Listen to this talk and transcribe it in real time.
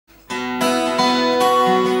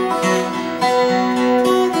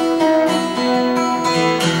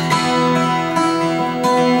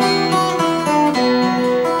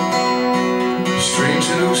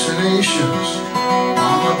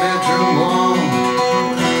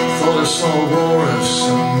I saw Boris,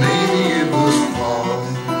 and maybe it was Paul.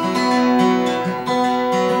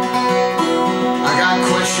 I got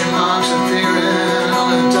question marks appearing on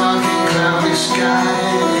a dark and cloudy sky.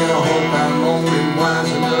 I hope I'm only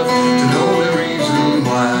wise enough to know the reason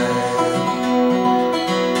why.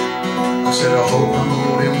 I said I hope I'm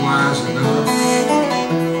only wise enough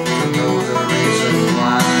to know the reason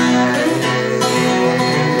why.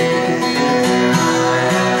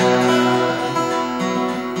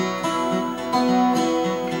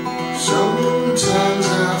 Sometimes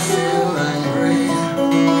I feel angry,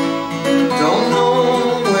 don't know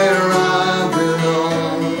where I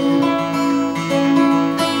belong.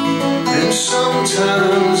 And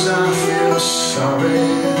sometimes I feel sorry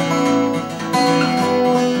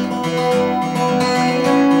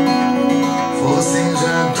for the things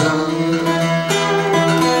I've done.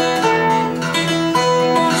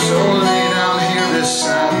 So lay down here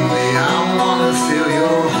beside me, I wanna feel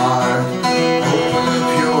your heart. Open up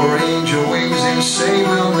your angel wings and say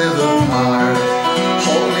we'll never part.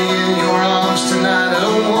 Hold me in your arms tonight, I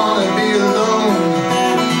don't wanna be alone.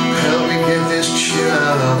 Help me get this chill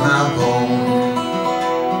out of my bone.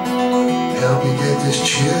 Help me get this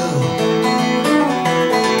chill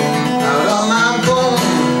out of my bone.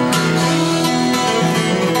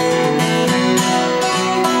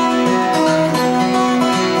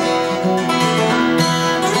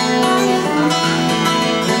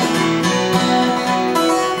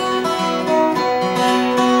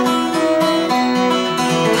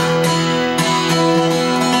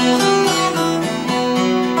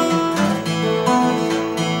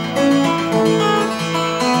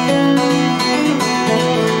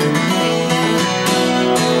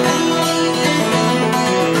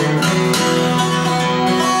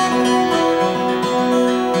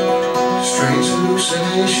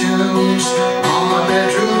 Hallucinations on my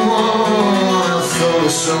bedroom wall. I thought I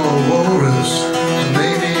saw Boris,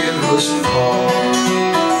 maybe it was Paul.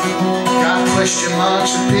 Got question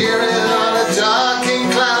marks appearing on a dark and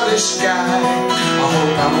cloudy sky. I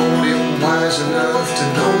hope I'm only wise enough to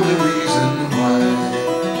know the reason why.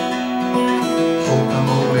 Hope I'm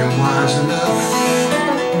only wise enough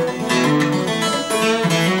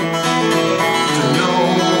to know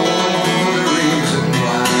the reason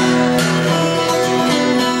why.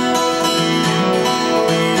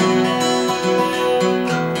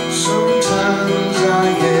 Sometimes I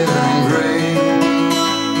get angry,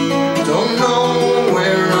 don't know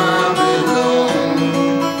where I belong.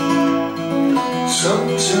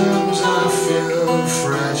 Sometimes I feel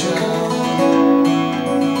fragile,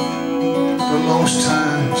 but most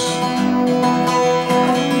times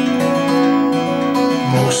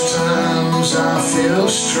I feel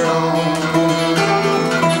strong.